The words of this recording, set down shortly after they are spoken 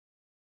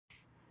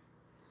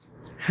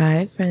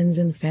Hi, friends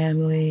and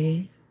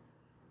family.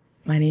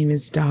 My name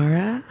is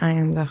Dara. I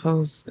am the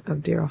host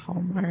of Dear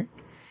Hallmark,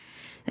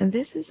 and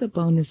this is a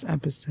bonus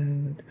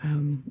episode.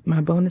 My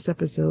bonus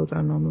episodes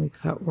are normally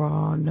cut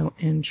raw, no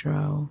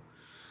intro.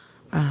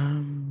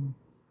 And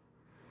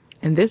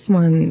this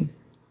one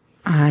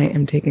I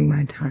am taking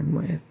my time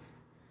with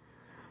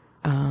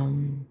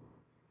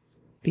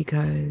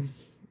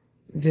because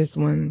this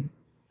one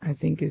I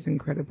think is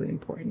incredibly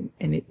important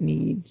and it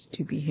needs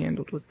to be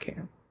handled with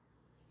care.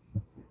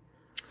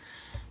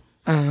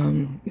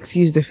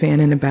 Excuse the fan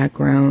in the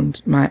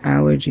background. My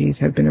allergies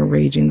have been a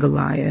raging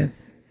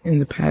Goliath in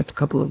the past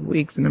couple of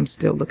weeks, and I'm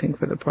still looking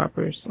for the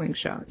proper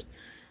slingshot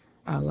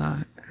a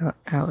la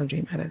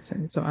allergy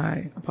medicine. So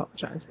I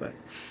apologize, but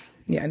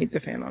yeah, I need the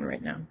fan on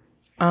right now.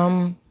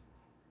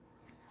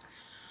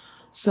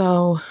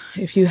 So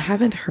if you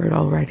haven't heard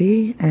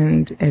already,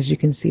 and as you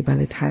can see by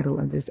the title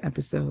of this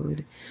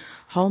episode,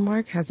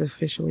 Hallmark has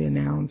officially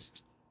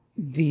announced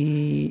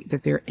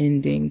that they're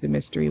ending the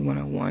Mystery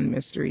 101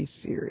 mystery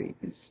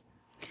series.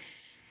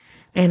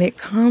 And it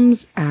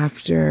comes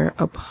after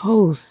a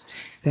post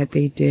that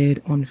they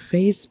did on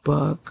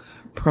Facebook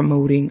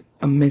promoting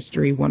a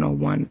Mystery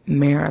 101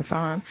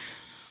 marathon.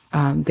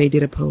 They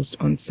did a post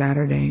on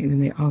Saturday, and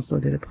then they also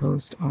did a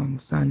post on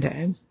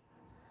Sunday.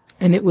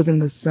 And it was in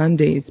the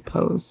Sunday's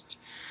post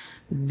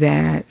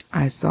that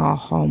I saw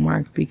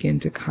Hallmark begin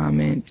to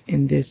comment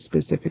in this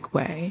specific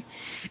way.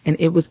 And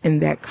it was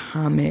in that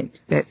comment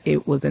that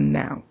it was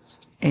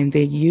announced. And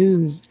they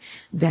used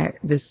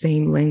the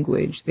same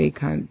language. They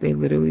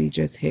literally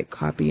just hit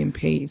copy and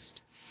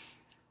paste,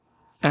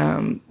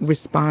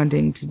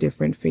 responding to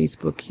different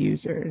Facebook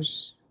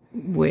users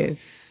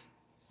with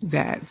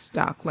that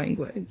stock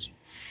language.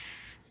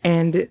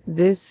 And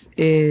this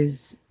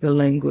is the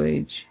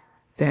language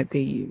that they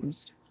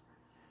used.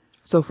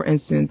 So for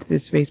instance,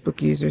 this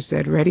Facebook user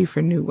said, "Ready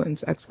for new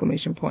ones!" !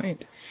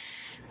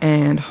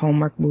 And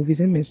Hallmark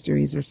Movies and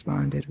Mysteries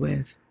responded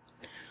with,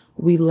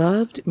 "We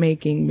loved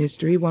making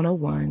Mystery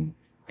 101,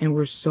 and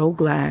we're so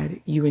glad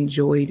you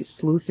enjoyed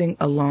sleuthing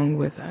along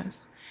with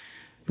us.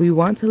 We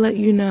want to let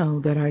you know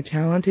that our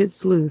talented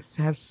sleuths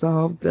have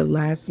solved the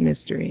last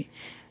mystery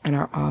and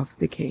are off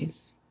the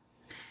case.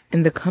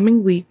 In the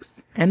coming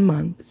weeks and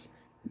months,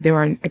 there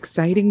are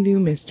exciting new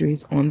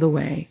mysteries on the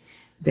way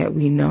that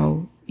we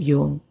know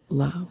you'll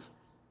love."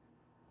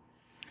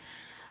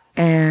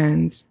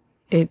 And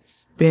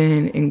it's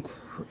been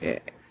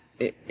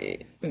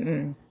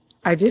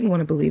I didn't want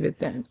to believe it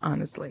then,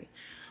 honestly,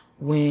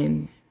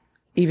 even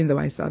though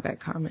I saw that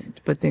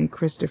comment. But then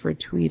Christopher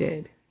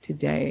tweeted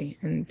today,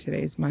 and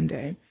today's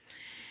Monday.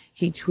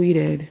 He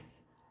tweeted,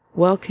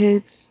 "Well,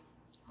 kids,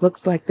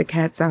 looks like the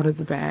cat's out of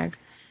the bag.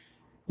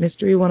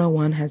 Mystery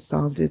 101 has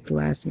solved its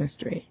last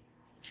mystery.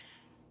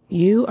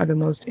 You are the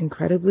most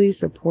incredibly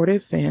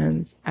supportive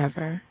fans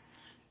ever.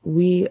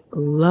 We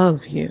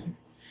love you.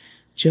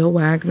 Jill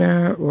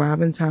Wagner,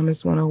 Robin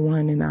Thomas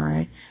 101, and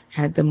I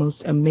had the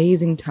most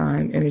amazing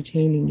time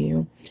entertaining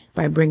you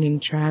by bringing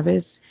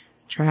Travis,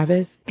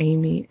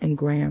 Amy, and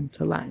Graham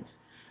to life.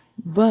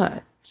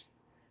 But, ...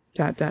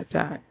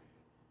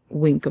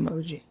 wink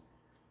emoji."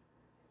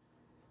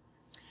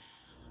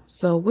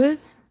 So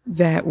with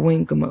that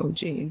wink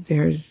emoji,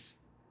 there's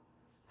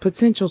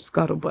potential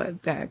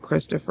scuttlebutt that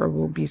Christopher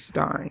will be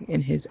starring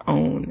in his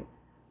own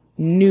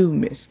new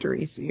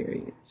mystery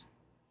series.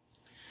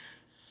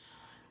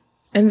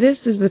 And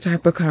this is the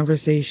type of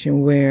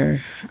conversation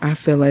where I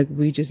feel like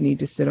we just need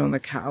to sit on the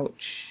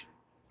couch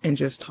and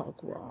just talk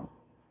raw.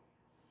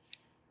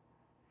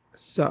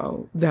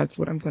 So that's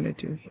what I'm going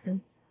to do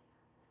here.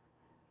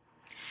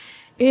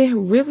 It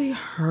really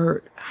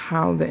hurt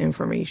how the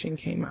information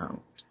came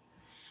out.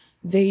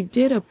 They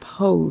did a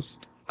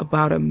post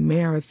about a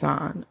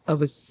marathon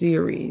of a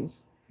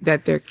series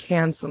that they're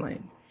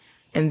canceling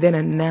and then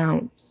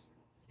announce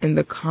in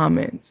the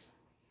comments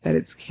that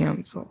it's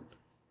canceled.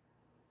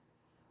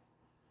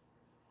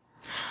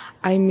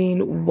 I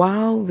mean,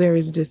 while there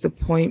is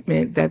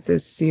disappointment that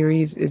this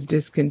series is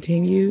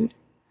discontinued,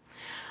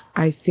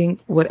 I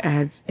think what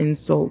adds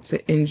insult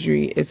to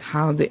injury is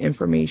how the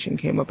information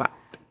came about.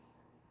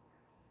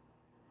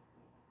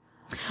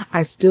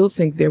 I still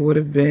think there would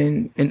have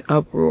been an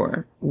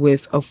uproar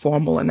with a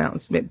formal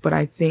announcement, but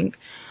I think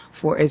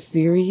for a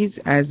series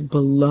as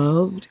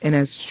beloved and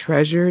as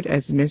treasured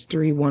as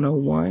Mystery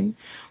 101,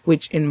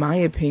 which in my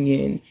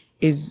opinion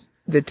is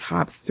the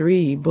top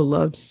 3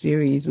 beloved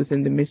series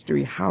within the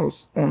mystery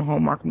house on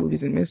Hallmark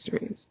Movies and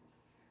Mysteries,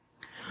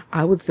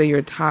 I would say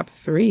your top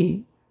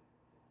 3,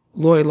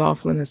 Lori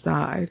Loughlin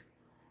aside,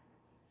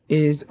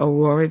 is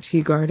Aurora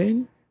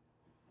Teagarden,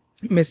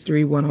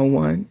 Mystery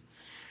 101,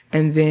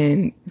 and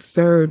then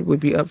third would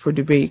be up for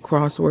debate,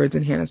 Crosswords,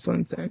 and Hannah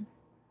Swenson.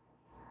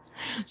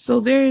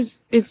 So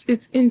it's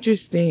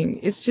interesting.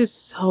 It's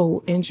just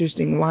so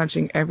interesting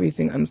watching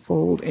everything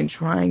unfold and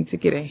trying to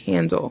get a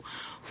handle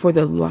for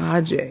the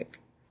logic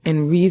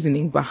and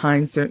reasoning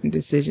behind certain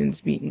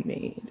decisions being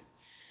made.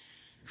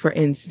 For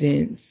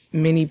instance,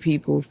 many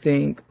people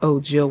think,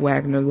 oh, Jill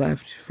Wagner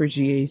left for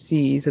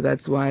GAC, so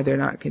that's why they're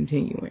not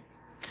continuing.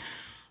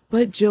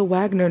 But Jill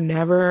Wagner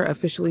never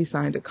officially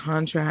signed a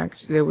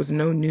contract. There was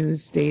no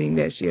news stating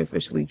that she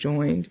officially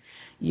joined.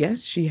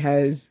 Yes, she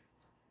has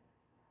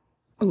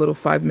a little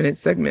 5-minute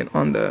segment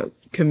on the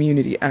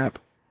Community app.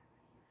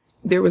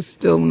 There was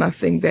still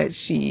nothing that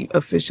she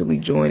officially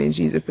joined and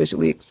she's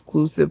officially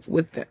exclusive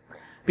with them,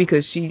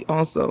 because she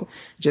also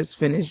just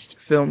finished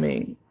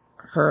filming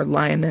her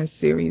Lioness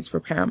series for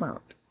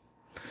Paramount.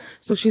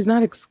 So she's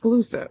not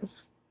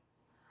exclusive.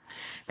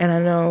 And I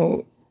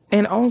know,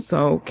 and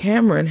also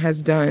Cameron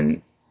has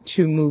done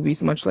 2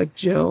 movies, much like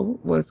Jill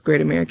with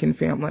Great American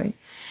Family.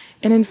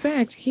 And in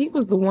fact, he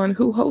was the one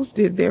who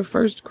hosted their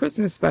first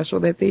Christmas special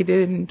that they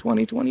did in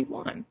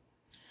 2021.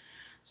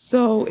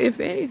 So if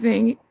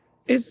anything,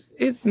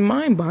 it's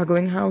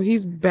mind-boggling how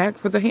he's back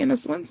for the Hannah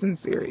Swensen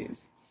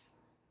series.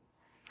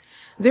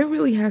 There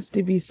really has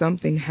to be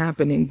something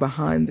happening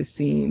behind the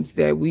scenes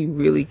that we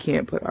really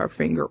can't put our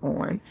finger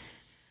on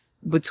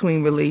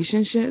between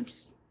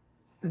relationships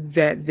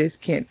that this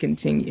can't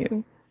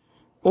continue.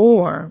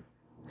 Or,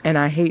 and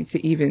I hate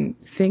to even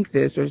think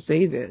this or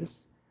say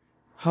this,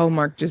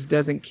 Hallmark just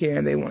doesn't care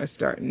and they want to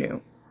start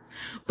new.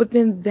 But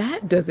then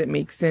that doesn't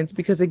make sense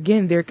because,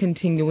 again, they're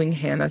continuing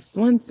Hannah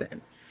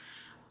Swensen.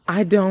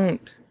 It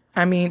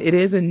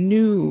is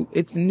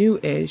it's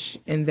new-ish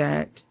in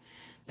that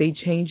they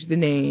changed the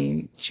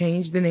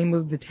name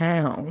of the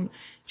town,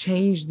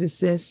 changed the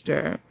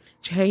sister,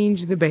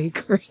 changed the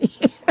bakery.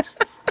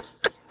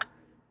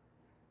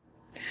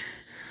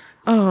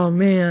 Oh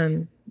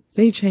man,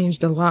 they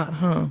changed a lot,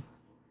 huh?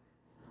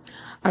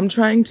 I'm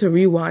trying to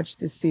rewatch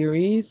the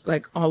series,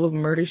 like all of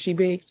Murder, She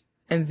Baked,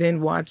 and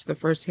then watch the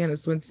first Hannah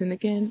Swensen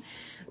again,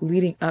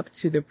 leading up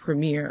to the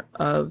premiere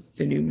of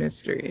the new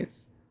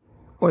mysteries,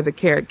 or the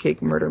Carrot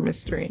Cake Murder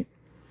Mystery.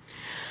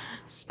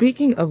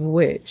 Speaking of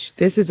which,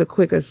 this is a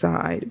quick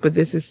aside, but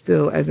this is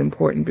still as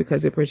important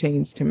because it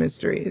pertains to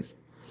mysteries.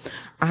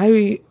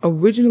 I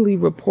originally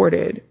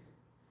reported,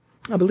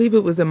 I believe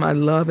it was in my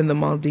Love in the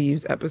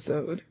Maldives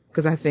episode,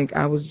 because I think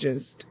I was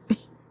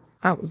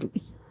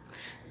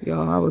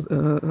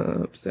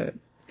upset.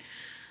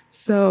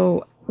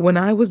 So when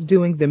I was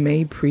doing the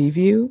May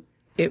preview,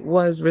 it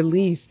was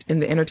released in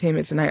the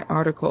Entertainment Tonight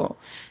article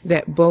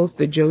that both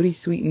the Jodie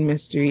Sweetin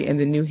mystery and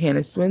the new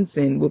Hannah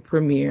Swensen will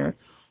premiere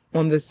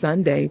on the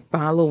Sunday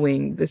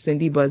following the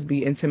Cindy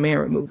Busby and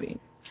Tamara movie.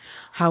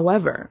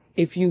 However,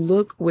 if you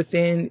look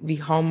within the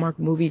Hallmark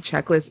Movie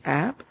Checklist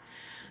app,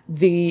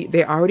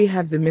 they already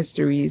have the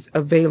mysteries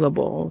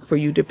available for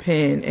you to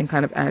pin and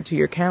kind of add to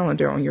your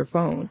calendar on your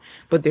phone,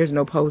 but there's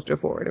no poster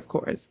for it, of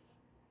course.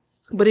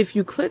 But if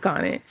you click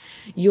on it,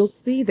 you'll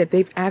see that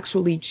they've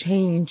actually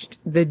changed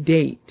the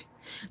date.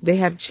 They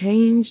have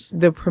changed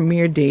the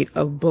premiere date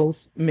of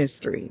both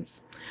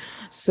mysteries.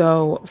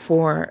 So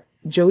for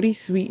Jodie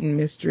Sweetin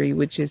mystery,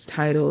 which is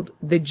titled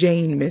The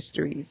Jane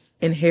Mysteries,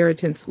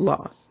 Inheritance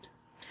Lost,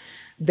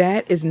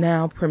 that is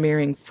now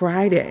premiering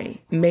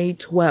Friday, May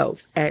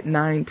 12th at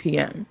 9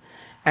 p.m.,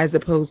 as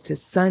opposed to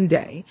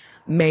Sunday,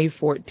 May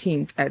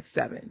 14th at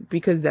 7,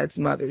 because that's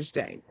Mother's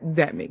Day.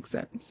 That makes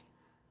sense.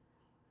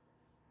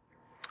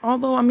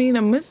 Although, a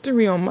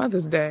mystery on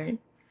Mother's Day,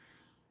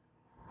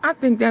 I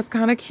think that's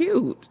kind of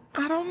cute.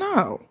 I don't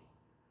know.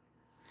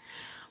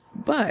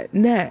 But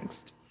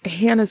next,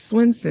 Hannah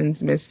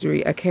Swensen's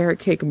mystery, A Carrot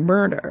Cake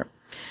Murder,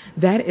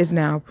 that is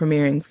now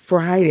premiering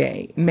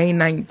Friday, May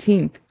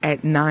 19th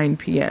at 9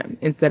 p.m.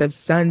 instead of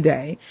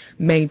Sunday,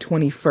 May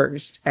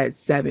 21st at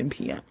 7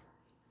 p.m.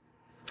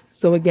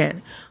 So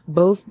again,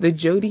 both the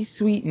Jodie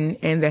Sweetin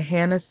and the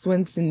Hannah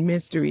Swensen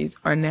mysteries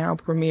are now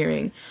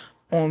premiering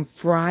on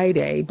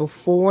Friday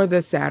before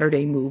the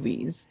Saturday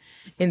movies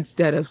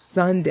instead of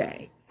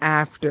Sunday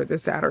after the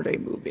Saturday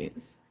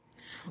movies,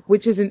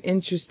 which is an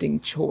interesting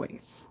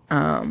choice.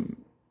 I'm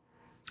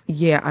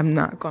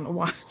not going to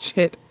watch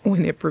it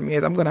when it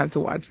premieres. I'm going to have to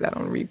watch that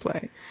on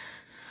replay.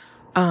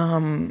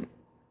 I'm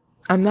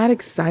not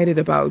excited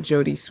about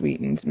Jodie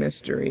Sweetin's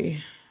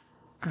mystery.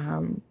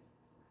 I'm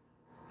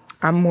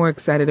more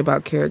excited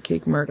about Carrot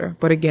Cake Murder.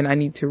 But again, I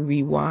need to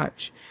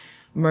rewatch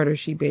Murder,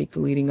 She Baked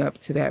leading up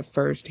to that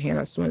first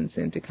Hannah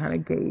Swensen to kind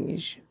of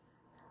gauge.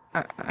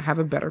 I have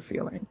a better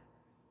feeling.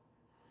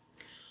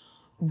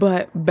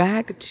 But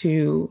back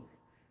to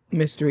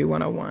Mystery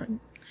 101.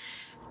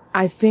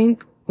 I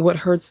think what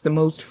hurts the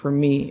most for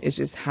me is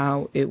just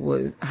how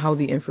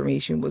the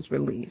information was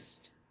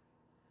released.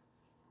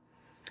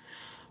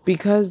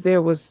 Because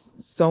there was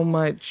so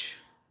much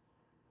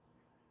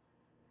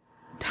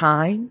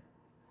time,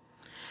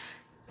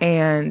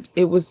 and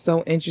it was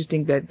so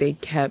interesting that they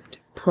kept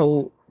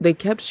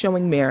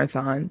showing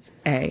marathons,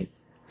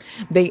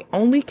 They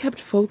only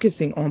kept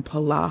focusing on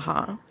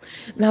Palaha.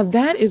 Now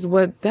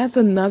that's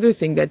another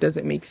thing that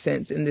doesn't make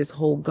sense in this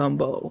whole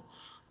gumbo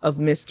of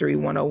Mystery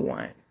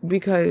 101.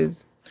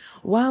 Because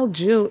while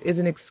Jill is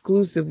an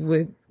exclusive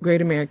with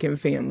Great American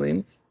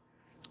Family,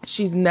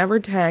 she's never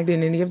tagged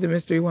in any of the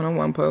Mystery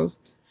 101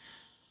 posts.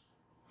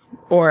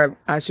 Or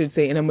I should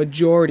say in a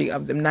majority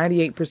of them,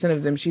 98%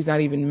 of them, she's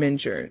not even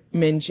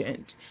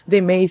mentioned.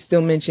 They may still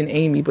mention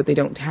Amy, but they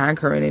don't tag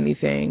her in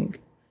anything.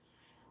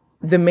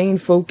 the main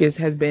focus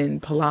has been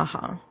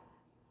Palaha.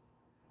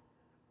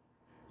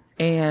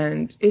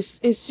 And it's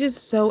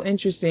just so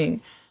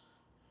interesting.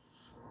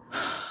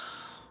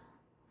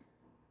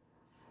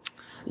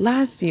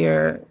 Last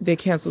year, they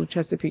canceled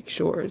Chesapeake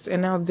Shores,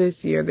 and now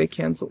this year, they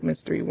canceled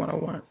Mystery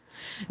 101.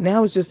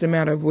 Now it's just a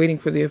matter of waiting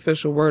for the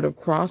official word of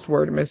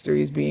Crossword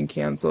Mysteries being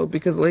canceled,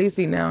 because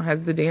Lacey now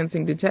has The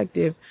Dancing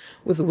Detective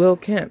with Will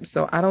Kemp,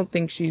 so I don't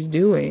think she's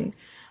doing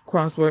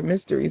Crossword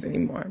Mysteries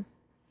anymore.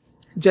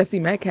 Jesse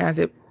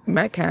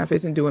Metcalf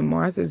isn't doing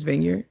Martha's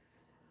Vineyard.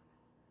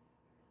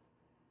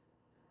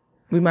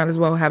 We might as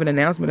well have an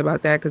announcement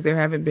about that, because there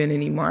haven't been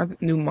any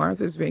new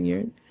Martha's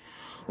Vineyard.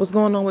 What's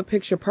going on with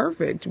Picture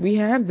Perfect? We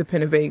have the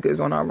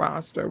Pennevegas on our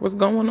roster. What's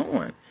going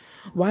on?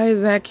 Why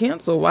is that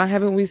canceled? Why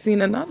haven't we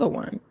seen another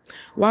one?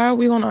 Why are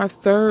we on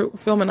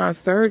filming our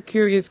third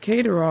Curious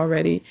Caterer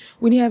already?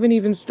 We haven't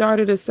even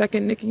started a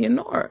second Nikki and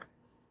Nora.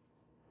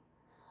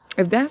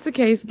 If that's the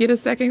case, get a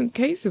second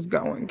Cases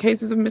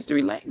of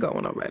Mystery Lane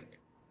going already.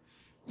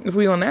 If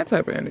we on that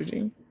type of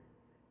energy.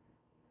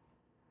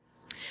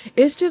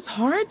 It's just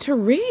hard to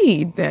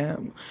read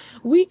them.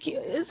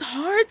 It's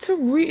hard to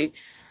read.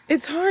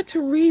 It's hard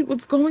to read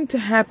what's going to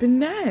happen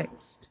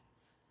next.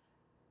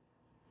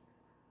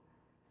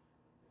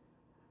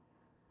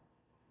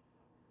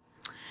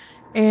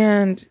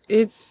 And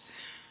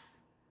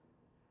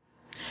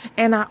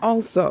I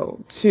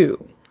also,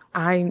 too,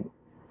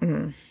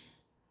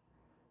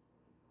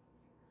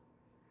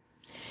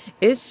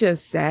 it's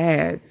just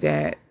sad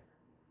that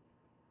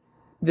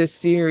the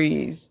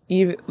series,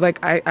 even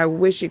like I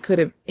wish it could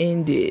have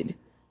ended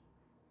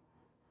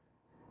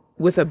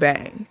with a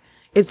bang.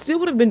 It still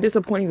would have been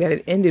disappointing that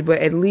it ended, but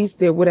at least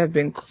there would have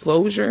been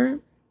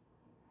closure,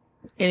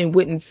 and it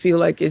wouldn't feel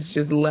like it's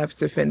just left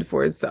to fend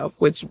for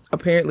itself, which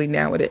apparently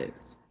now it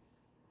is.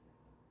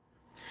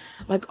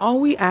 Like, all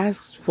we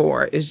asked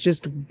for is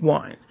just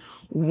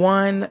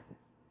one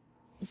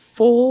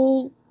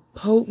full,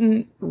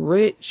 potent,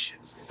 rich,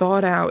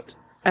 thought out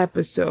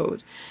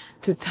episode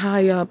to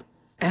tie up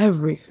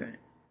everything.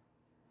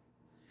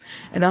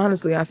 And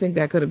honestly, I think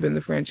that could have been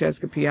the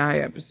Francesca P.I.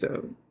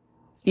 episode.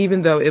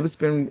 Even though it was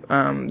been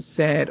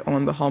said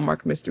on the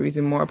Hallmark Mysteries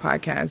and More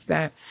podcast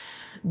that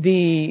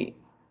the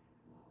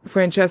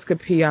Francesca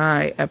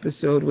P.I.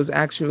 episode was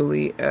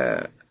actually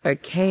a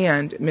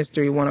canned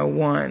Mystery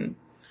 101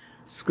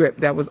 script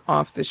that was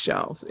off the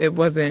shelf. It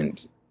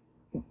wasn't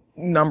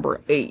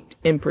number 8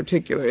 in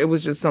particular. It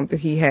was just something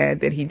he had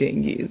that he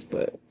didn't use,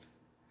 but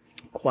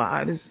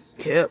quiet as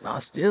kept. I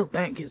still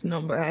think it's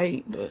number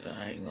 8, but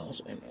I ain't gonna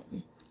say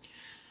nothing.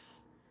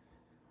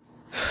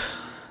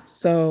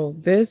 So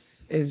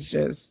this is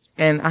just,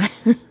 and I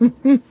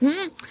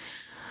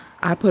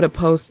put a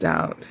post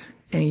out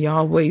and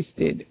y'all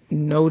wasted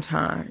no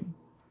time.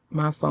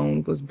 My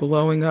phone was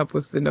blowing up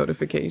with the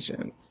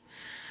notifications.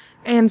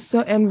 And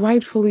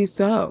rightfully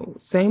so.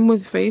 Same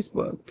with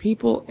Facebook.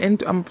 People,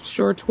 and I'm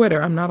sure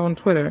Twitter, I'm not on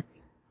Twitter,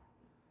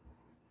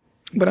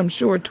 but I'm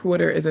sure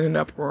Twitter is in an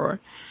uproar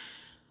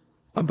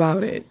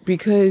about it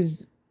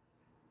because,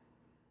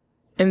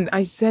 and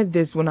I said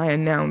this when I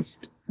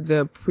announced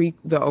the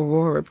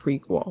Aurora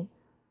prequel.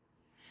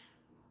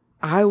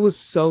 I was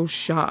so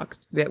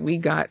shocked that we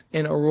got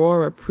an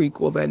Aurora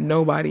prequel that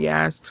nobody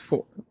asked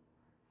for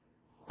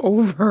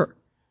over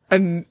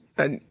an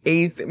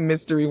 8th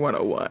Mystery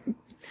 101.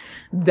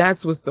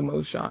 That's what's the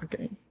most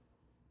shocking.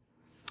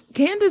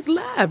 Candace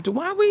left.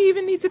 Why we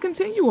even need to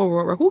continue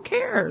Aurora? Who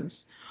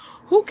cares?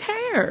 Who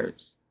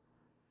cares?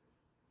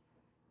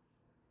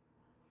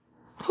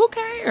 Who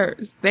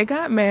cares? They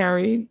got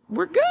married.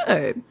 We're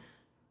good.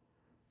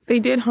 They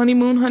did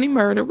honeymoon, honey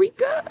murder. We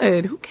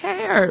good. Who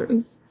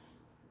cares?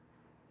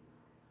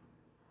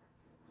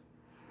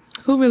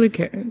 Who really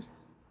cares?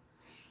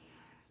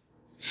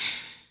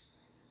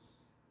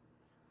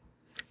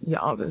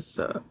 Y'all, this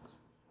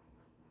sucks.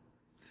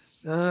 This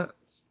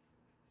sucks.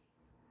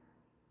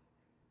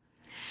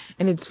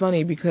 And it's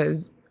funny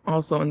because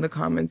also in the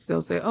comments,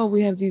 they'll say, oh,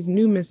 we have these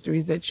new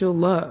mysteries that you'll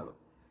love.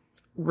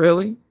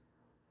 Really?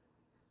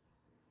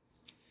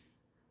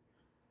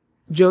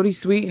 Jodie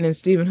Sweetin and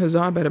Stephen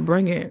Hazard better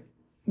bring it,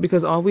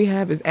 because all we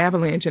have is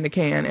Avalanche in a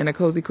can and A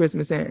Cozy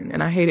Christmas Inn,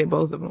 and I hated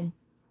both of them.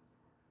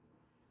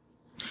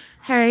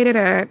 Hated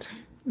it.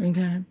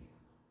 Okay.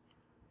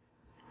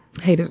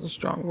 Hate is a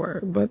strong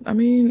word, but I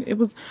mean, it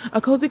was, A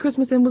Cozy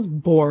Christmas Inn was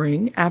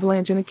boring.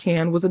 Avalanche in a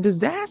Can was a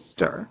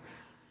disaster.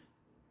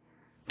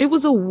 It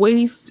was a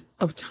waste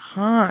of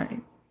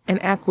time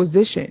and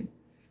acquisition,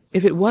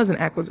 if it was an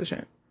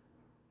acquisition.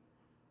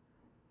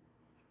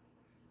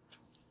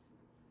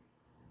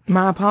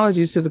 My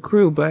apologies to the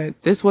crew,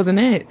 but this wasn't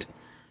it.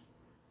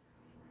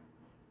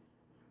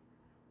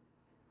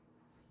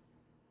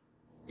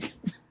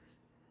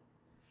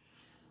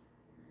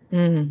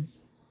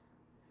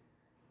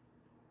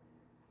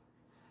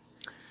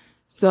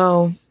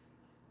 So,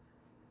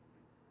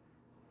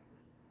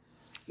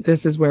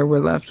 this is where we're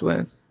left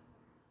with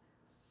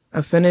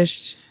a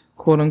finished,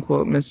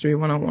 quote-unquote, Mystery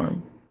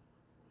 101.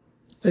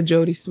 A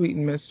Jodie Sweetin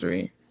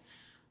mystery.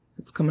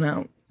 It's coming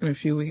out in a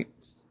few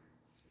weeks.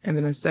 and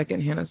then a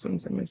second Hannah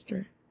Simpson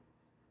mystery.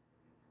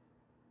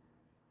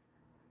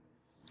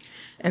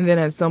 And then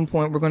at some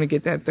point, we're going to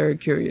get that third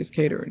Curious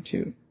Caterer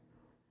too,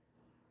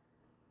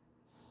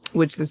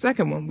 which the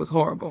second one was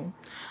horrible.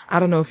 I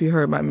don't know if you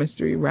heard my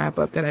mystery wrap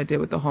up that I did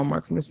with the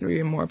Hallmark's Mystery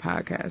and More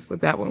podcast,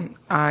 but that one,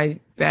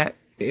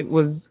 it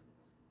was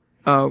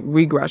a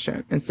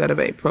regression instead of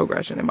a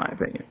progression, in my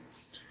opinion.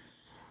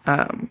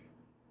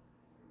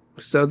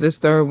 So this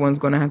third one's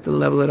going to have to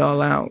level it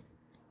all out.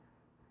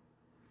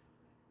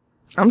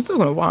 I'm still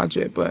going to watch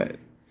it, but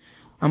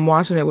I'm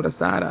watching it with a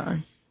side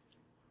eye,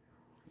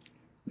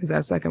 because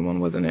that second one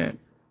wasn't it.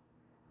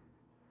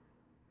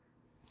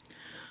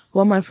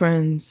 Well, my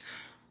friends,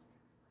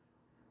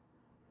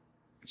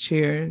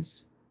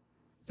 cheers.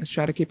 Let's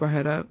try to keep our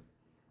head up.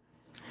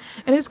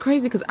 And it's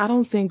crazy because I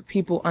don't think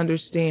people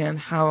understand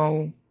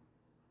how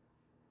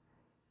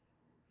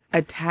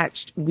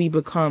attached we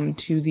become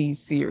to these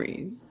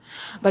series.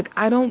 Like,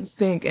 I don't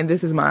think, and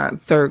this is my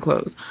third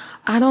close,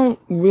 I don't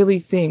really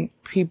think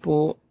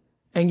people,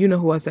 and you know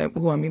who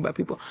I mean by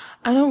people,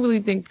 I don't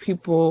really think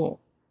people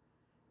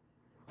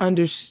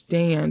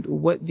understand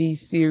what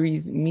these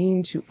series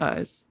mean to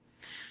us.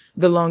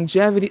 The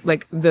longevity,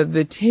 like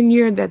the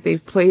tenure that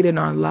they've played in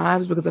our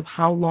lives because of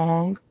how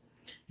long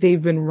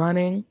they've been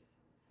running,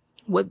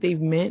 what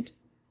they've meant,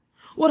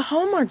 what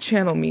Hallmark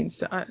Channel means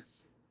to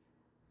us.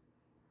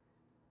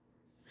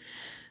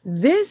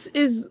 This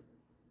is,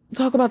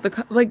 talk about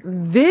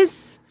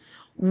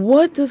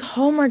what does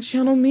Hallmark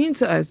Channel mean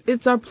to us?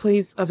 It's our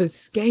place of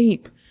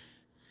escape.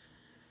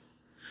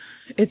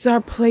 It's our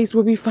place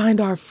where we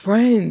find our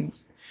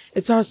friends.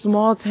 It's our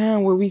small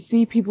town where we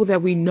see people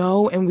that we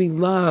know and we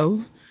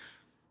love,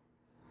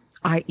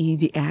 i.e.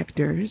 the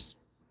actors.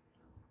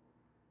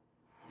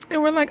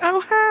 And we're like,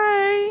 oh,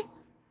 hi.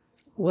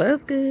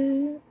 What's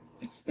good?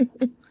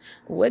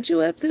 What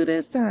you up to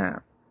this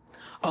time?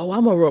 Oh,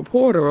 I'm a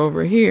reporter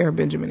over here,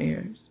 Benjamin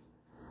Ayers.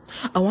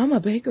 Oh, I'm a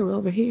baker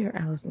over here,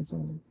 Allison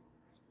Swindon.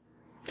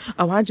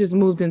 Oh, I just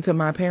moved into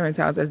my parents'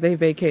 house as they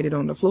vacated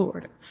on to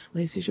Florida,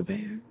 Lacey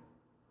Chabert.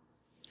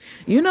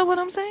 You know what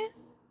I'm saying?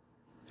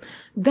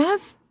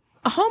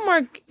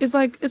 Hallmark is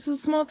like, it's a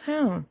small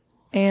town.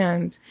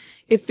 And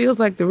it feels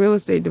like the real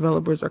estate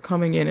developers are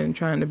coming in and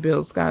trying to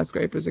build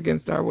skyscrapers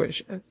against our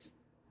wishes.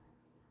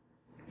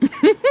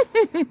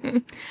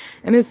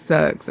 And it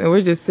sucks. And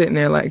we're just sitting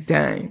there like,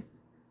 dang.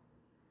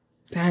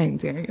 Dang,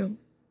 Daniel.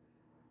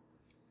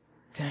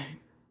 Dang.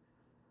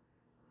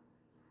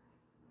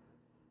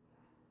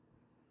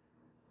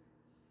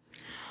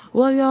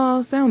 Well,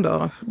 y'all, sound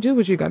off. Do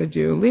what you gotta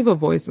do. Leave a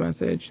voice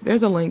message.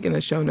 There's a link in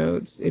the show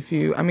notes.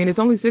 It's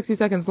only 60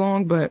 seconds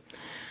long, but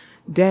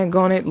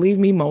daggone it, leave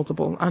me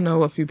multiple. I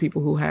know a few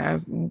people who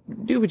have.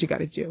 Do what you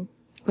gotta do.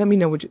 Let me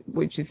know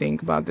what you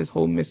think about this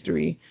whole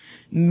mystery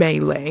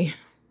melee,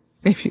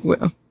 if you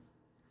will.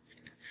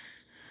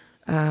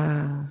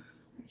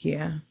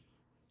 Yeah.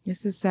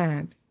 This is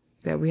sad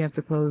that we have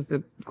to close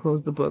the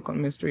book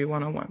on Mystery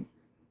 101.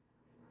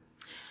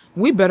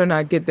 We better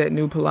not get that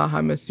new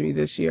Palaha mystery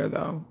this year,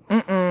 though.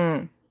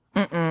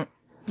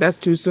 That's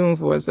too soon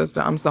for us, sister.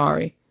 I'm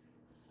sorry.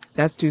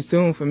 That's too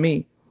soon for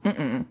me.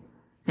 I'm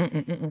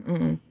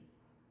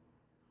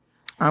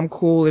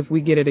cool if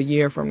we get it a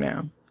year from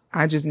now.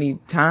 I just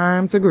need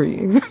time to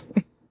grieve.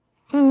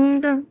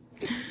 Okay.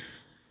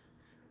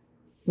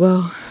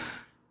 Well,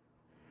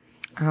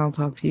 I'll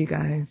talk to you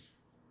guys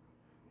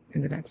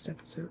in the next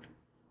episode.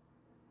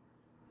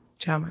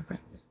 Ciao, my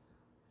friends.